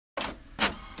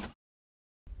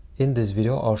In this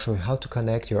video, I'll show you how to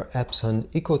connect your Epson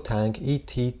EcoTank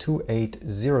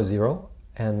ET-2800,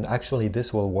 and actually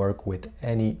this will work with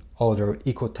any other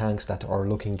EcoTanks that are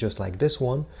looking just like this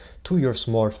one, to your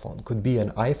smartphone. Could be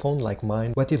an iPhone like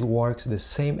mine, but it works the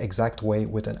same exact way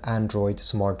with an Android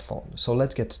smartphone. So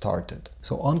let's get started.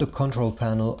 So on the control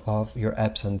panel of your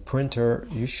Epson printer,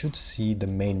 you should see the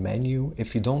main menu.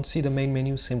 If you don't see the main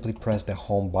menu, simply press the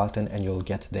home button and you'll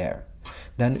get there.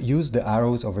 Then use the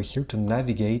arrows over here to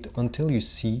navigate until you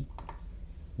see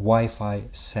Wi-Fi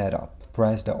setup.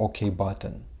 Press the OK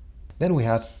button. Then we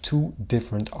have two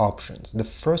different options. The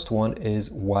first one is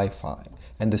Wi-Fi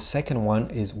and the second one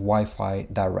is Wi-Fi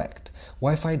Direct.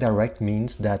 Wi-Fi Direct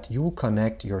means that you'll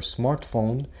connect your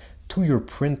smartphone to your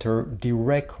printer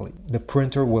directly. The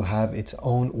printer will have its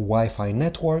own Wi-Fi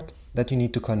network that you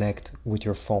need to connect with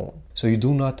your phone. So you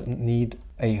do not need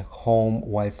a home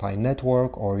Wi-Fi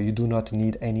network, or you do not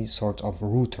need any sort of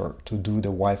router to do the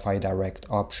Wi-Fi Direct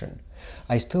option.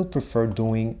 I still prefer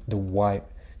doing the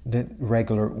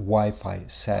regular Wi-Fi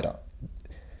setup.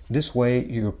 This way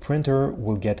your printer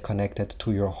will get connected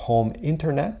to your home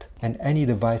internet, and any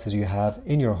devices you have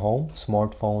in your home,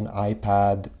 smartphone,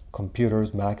 iPad,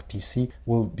 computers, Mac, PC,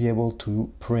 will be able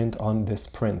to print on this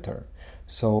printer.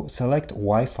 So select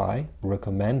Wi-Fi,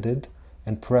 recommended,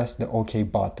 and press the OK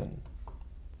button.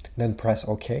 Then press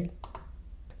OK.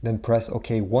 Then press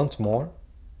OK once more.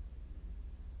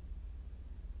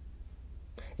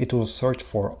 It will search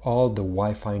for all the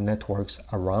Wi-Fi networks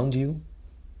around you.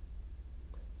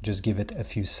 Just give it a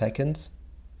few seconds.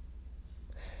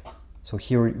 So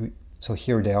here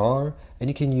they are, and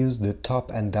you can use the top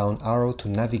and down arrow to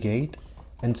navigate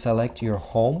and select your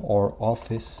home or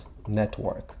office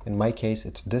network. In my case,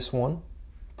 it's this one.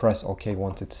 Press OK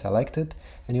once it's selected,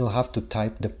 and you'll have to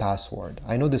type the password.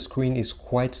 I know the screen is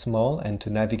quite small and to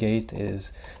navigate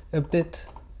is a bit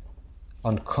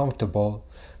uncomfortable,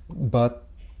 but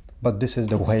this is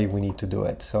the way we need to do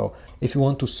it. So if you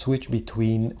want to switch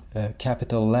between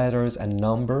capital letters and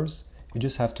numbers, you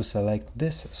just have to select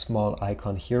this small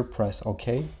icon here, press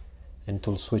OK, and it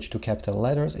will switch to capital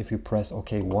letters. If you press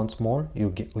OK once more,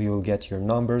 you'll get your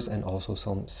numbers and also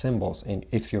some symbols, and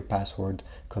if your password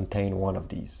contain one of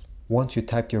these. Once you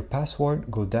type your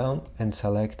password, go down and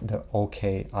select the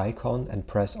OK icon and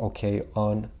press OK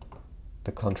on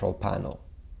the control panel.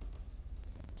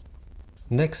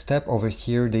 Next step over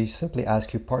here, they simply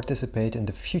ask you participate in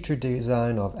the future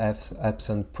design of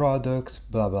Epson products,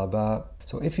 blah blah blah.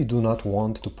 So if you do not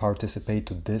want to participate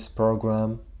to this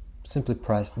program, simply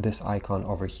press this icon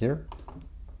over here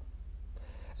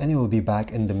and you will be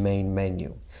back in the main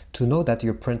menu. To know that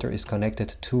your printer is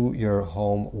connected to your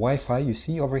home Wi-Fi, you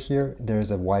see over here there's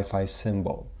a Wi-Fi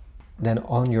symbol. Then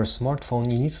on your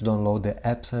smartphone you need to download the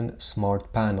Epson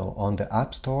Smart Panel on the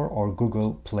App Store or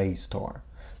Google Play Store.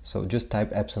 So just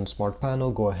type Epson Smart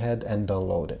Panel, go ahead and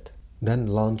download it. Then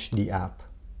launch the app.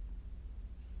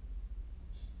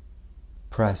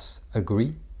 Press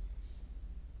Agree.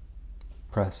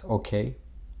 Press OK.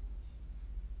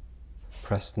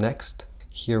 Press Next.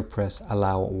 Here press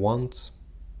Allow once.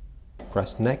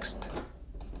 Press Next.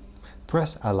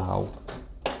 Press Allow.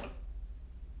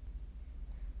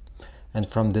 And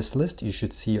from this list you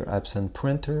should see your Epson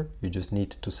printer. You just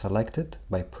need to select it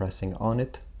by pressing on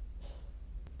it.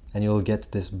 And you'll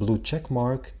get this blue check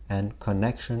mark and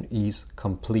connection is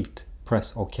complete.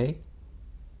 Press OK.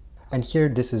 And here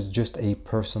this is just a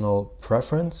personal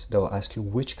preference. They'll ask you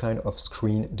which kind of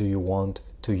screen do you want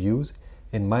to use.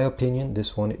 In my opinion,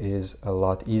 this one is a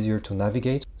lot easier to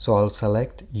navigate. So I'll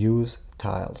select Use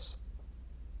Tiles.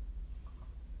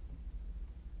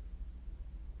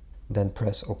 Then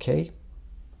press OK.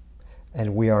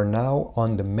 And we are now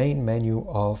on the main menu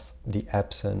of the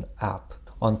Epson app.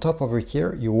 On top over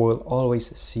here, you will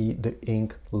always see the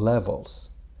ink levels.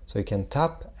 So you can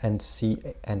tap and see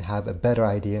and have a better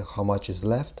idea how much is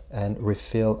left and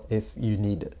refill if you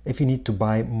need it. If you need to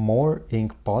buy more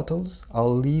ink bottles,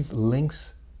 I'll leave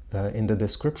links in the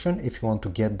description if you want to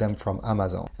get them from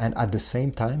Amazon. And at the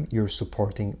same time, you're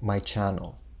supporting my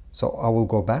channel. So I will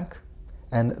go back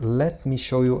and let me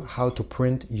show you how to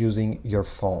print using your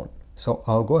phone. So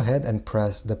I'll go ahead and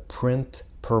press the print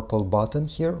purple button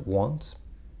here once.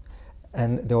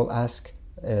 And they will ask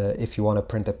if you want to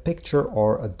print a picture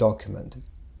or a document.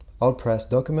 I'll press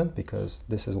document because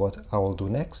this is what I will do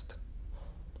next.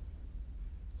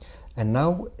 And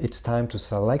now it's time to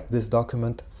select this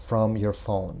document from your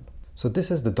phone. So this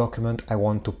is the document I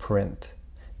want to print.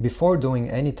 Before doing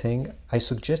anything, I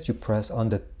suggest you press on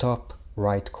the top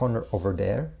right corner over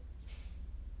there,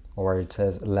 where it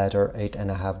says letter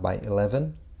 8.5 by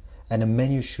 11, and a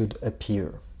menu should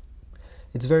appear.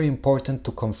 It's very important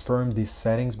to confirm these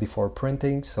settings before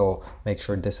printing, so make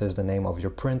sure this is the name of your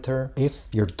printer. If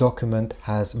your document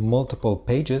has multiple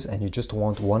pages and you just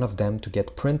want one of them to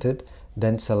get printed,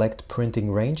 then select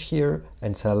printing range here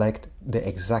and select the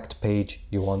exact page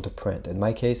you want to print. In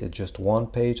my case, it's just one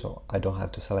page, so I don't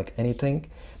have to select anything.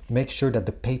 Make sure that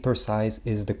the paper size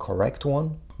is the correct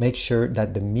one. Make sure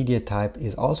that the media type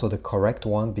is also the correct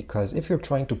one, because if you're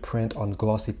trying to print on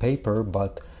glossy paper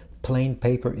but plain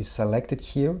paper is selected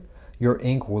here, your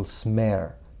ink will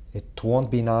smear. It won't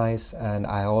be nice, and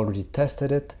I already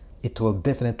tested it. It will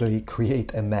definitely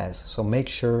create a mess, so make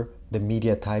sure the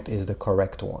media type is the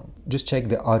correct one. Just check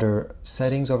the other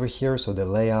settings over here, so the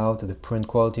layout, the print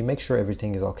quality, make sure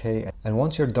everything is okay. And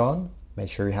once you're done, make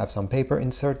sure you have some paper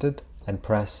inserted and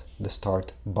press the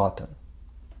start button.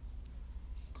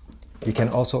 You can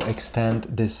also extend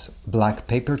this black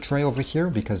paper tray over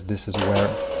here, because this is where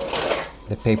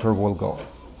the paper will go.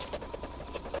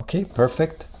 Okay,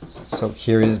 perfect. So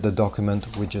here is the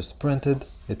document we just printed.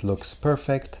 It looks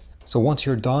perfect. So once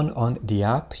you're done on the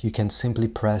app, you can simply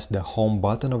press the home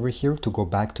button over here to go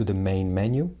back to the main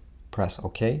menu. Press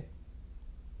OK.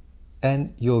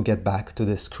 And you'll get back to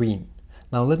the screen.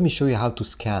 Now let me show you how to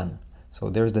scan. So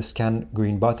there's the scan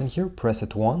green button here. Press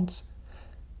it once.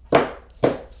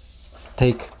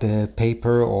 Take the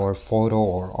paper or photo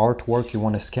or artwork you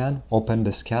want to scan. Open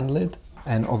the scan lid.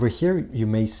 And over here you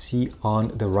may see on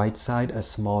the right side a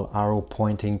small arrow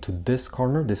pointing to this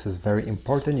corner. This is very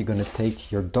important. You're going to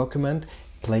take your document,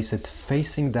 place it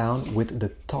facing down with the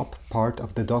top part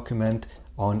of the document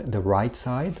on the right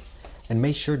side, and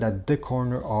make sure that the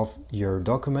corner of your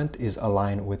document is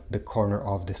aligned with the corner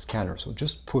of the scanner. So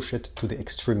just push it to the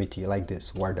extremity like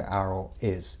this, where the arrow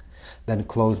is. Then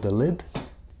close the lid,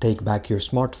 take back your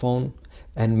smartphone,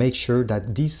 and make sure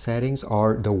that these settings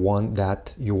are the one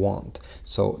that you want.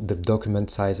 So the document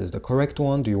size is the correct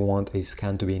one. Do you want a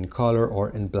scan to be in color or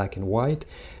in black and white?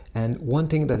 And one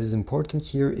thing that is important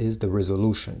here is the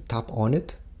resolution. Tap on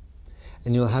it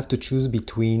and you'll have to choose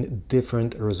between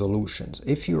different resolutions.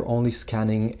 If you're only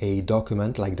scanning a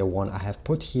document like the one I have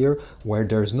put here, where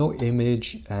there's no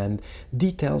image and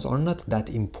details are not that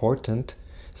important,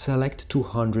 select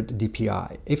 200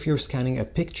 dpi. If you're scanning a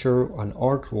picture, an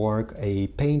artwork, a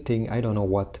painting, I don't know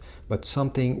what, but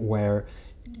something where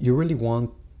you really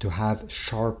want to have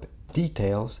sharp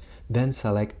details, then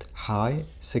select high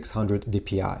 600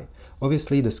 dpi.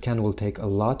 Obviously the scan will take a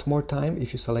lot more time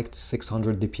if you select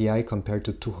 600 dpi compared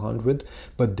to 200,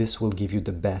 but this will give you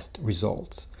the best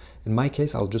results. In my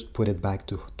case, I'll just put it back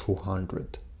to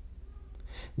 200.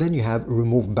 Then you have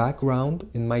remove background.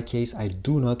 In my case, I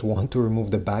do not want to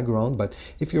remove the background, but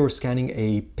if you're scanning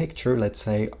a picture, let's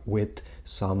say with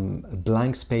some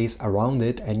blank space around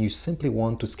it, and you simply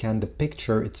want to scan the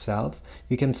picture itself,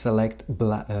 you can select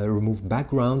remove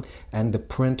background, and the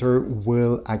printer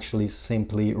will actually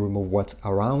simply remove what's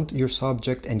around your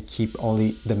subject and keep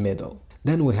only the middle.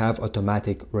 Then we have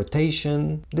automatic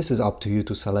rotation. This is up to you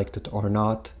to select it or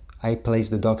not. I place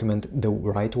the document the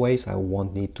right way, so I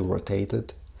won't need to rotate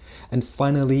it. And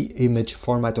finally, image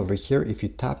format over here. If you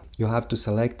tap, you'll have to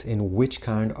select in which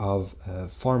kind of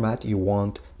format you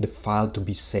want the file to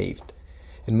be saved.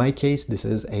 In my case, this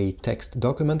is a text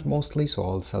document mostly, so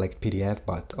I'll select PDF,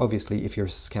 but obviously if you're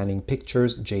scanning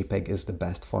pictures, JPEG is the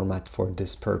best format for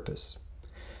this purpose.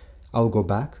 I'll go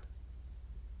back.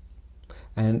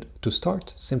 And to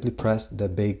start, simply press the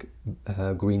big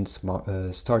green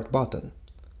start button.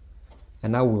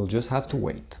 And now we'll just have to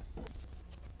wait.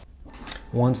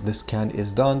 Once the scan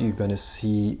is done, you're going to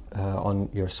see on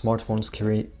your smartphone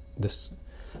screen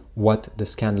what the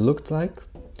scan looked like.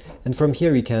 And from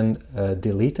here you can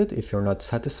delete it if you're not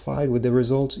satisfied with the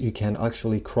results. You can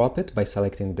actually crop it by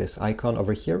selecting this icon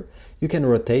over here. You can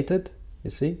rotate it, you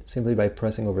see, simply by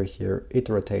pressing over here, it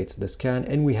rotates the scan.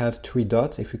 And we have 3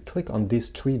 dots. If you click on these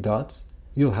 3 dots,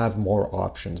 you'll have more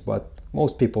options, but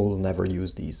most people will never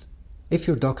use these. If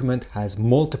your document has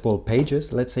multiple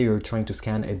pages, let's say you're trying to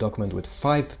scan a document with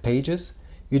 5 pages,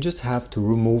 you just have to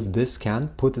remove this scan,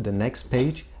 put the next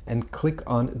page, and click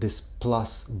on this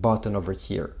plus button over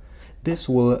here. This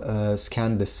will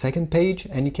scan the second page,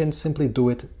 and you can simply do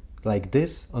it like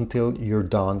this until you're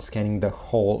done scanning the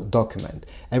whole document.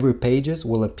 Every pages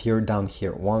will appear down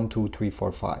here, 1, 2, 3,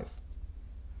 4, 5.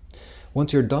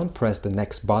 Once you're done, press the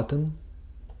next button.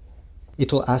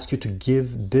 It will ask you to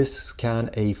give this scan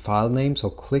a file name,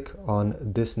 so click on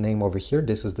this name over here.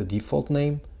 This is the default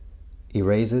name.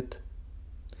 Erase it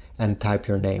and type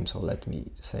your name. So let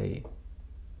me say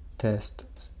test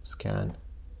scan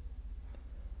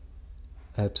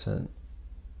Epson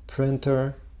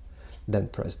Printer. Then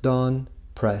press done,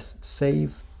 press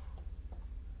save.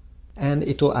 and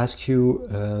it will ask you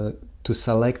to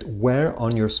select where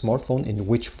on your smartphone, in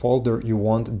which folder you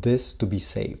want this to be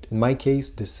saved. In my case,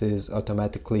 this is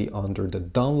automatically under the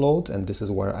downloads, and this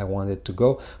is where I want it to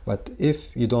go. But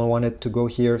if you don't want it to go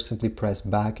here, simply press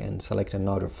back and select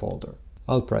another folder.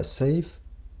 I'll press save,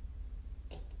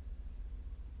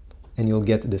 and you'll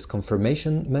get this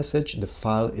confirmation message: the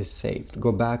file is saved.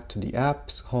 Go back to the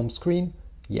app's home screen.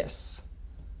 Yes.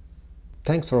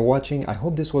 Thanks for watching. I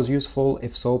hope this was useful.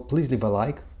 If so, please leave a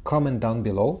like, comment down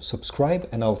below, subscribe,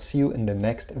 and I'll see you in the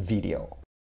next video.